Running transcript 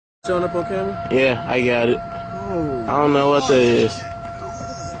Showing up on camera? Yeah, I got it. Oh, I don't know what that is.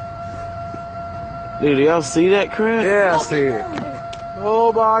 Dude, do y'all see that crap? yeah, I see it.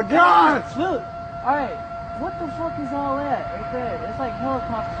 Oh my God! Look! Alright, what the fuck is all that right there? It's like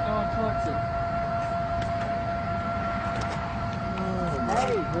helicopters going towards it.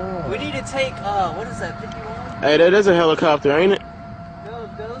 Hey, we need to take, what is that, 51? Hey, that is a helicopter, ain't it?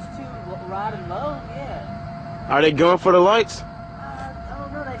 Those two riding low, yeah. Are they going for the lights? I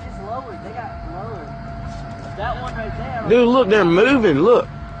don't know, they just lowered. They got lowered. That one right there. Dude, look, they're moving, look.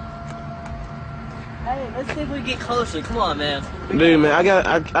 Hey, let's see if we get closer. Come on, man. Dude, man,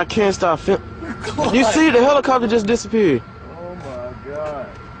 I can't stop filming. You see, the helicopter just disappeared. Oh my God.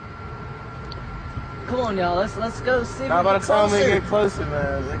 Come on, y'all. Let's go see. Now by the time we get closer,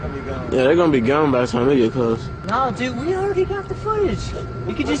 man, they're gonna be gone. Yeah, they're gonna be gone by the time we get close. No, dude, we already got the footage.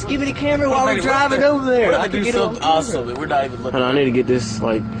 You could just give me the camera while we're driving over there. I could get something awesome, but we're not even looking. Hold on, I need to get this,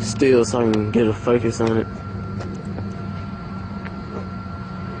 like, still so I can get a focus on it.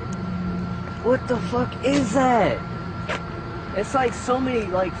 What the fuck is that? It's like so many,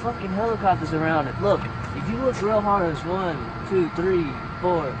 like, fucking helicopters around it. Look, if you look real hard, there's 1, 2, 3,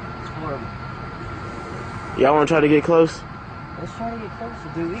 4. It's 4 of them. Y'all wanna try to get close? Let's try to get closer,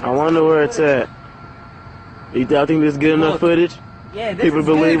 dude. I wonder where it's at. Y'all think this is good enough footage? Yeah, this People is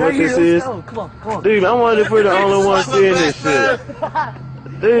believe good. what this is? Come on, come on. Dude, I wonder if we're the only ones seeing this shit.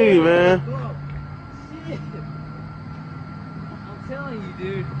 Dude, man. I'm telling you,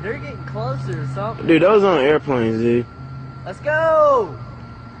 dude. They're getting closer or something. Dude, those on airplanes, dude. Let's go!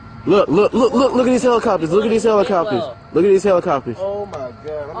 Look at these helicopters. Look at these helicopters. Look at these helicopters. Oh my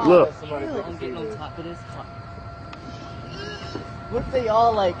God. Look. I'm getting on top of this. What if they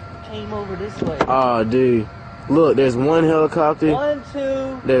all, like, came over this way? Oh, dude. Look, there's one helicopter. 1,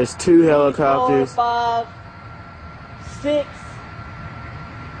 2. There's 2 helicopters. 4, 5, 6.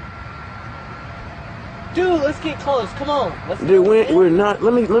 Dude, let's get close. Come on. Let's Dude, go. we're not.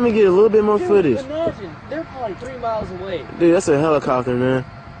 Let me get a little bit more Dude, footage. Imagine, they're probably 3 miles away. Dude, that's a helicopter, man.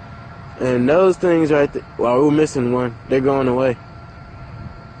 And those things right there. Well, we're missing one. They're going away.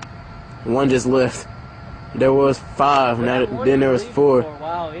 One just left. There was 5. Now then there was 4. For a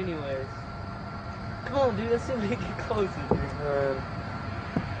while, anyways. Come on, dude. Let's see if we can get closer, dude. Man.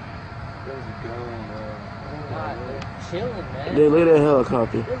 Where's it going, man? God, they're chilling, man. Dude, look at that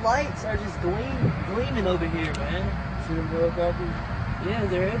helicopter. The lights are just gleaming over here, man. See them helicopters? Yeah,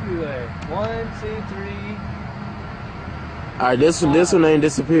 they're everywhere. 1, 2, 3. Alright, this one ain't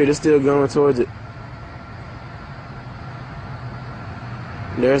disappeared. It's still going towards it.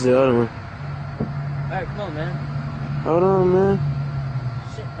 There's the other one. Alright, come on, man. Hold on, man.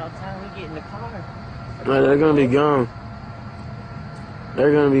 Shit, about time we get in the car. No, they're gonna be gone.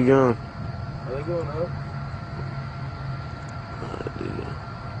 They're gonna be gone. Are they going up?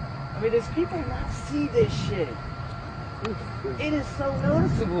 I mean, does people not see this shit? It is so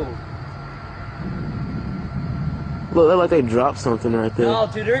noticeable. Look, they're like they dropped something right there. No,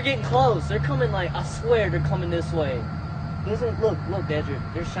 dude, they're getting close. They're coming like, I swear they're coming this way. Look, Dedrick,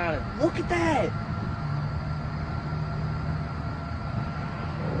 they're shining. Look at that.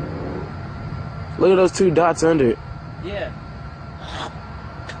 Look at those 2 dots under it. Yeah.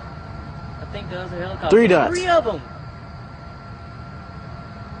 I think those are helicopters. 3 dots. 3 of them.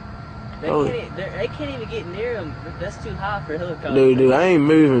 They, Oh. they can't even get near them. That's too high for helicopters. Dude, I ain't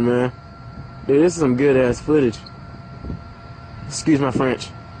moving, man. Dude, this is some good ass footage. Excuse my French.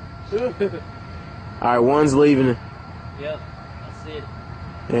 Alright, one's leaving. Yep, I see it.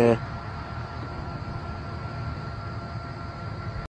 Yeah.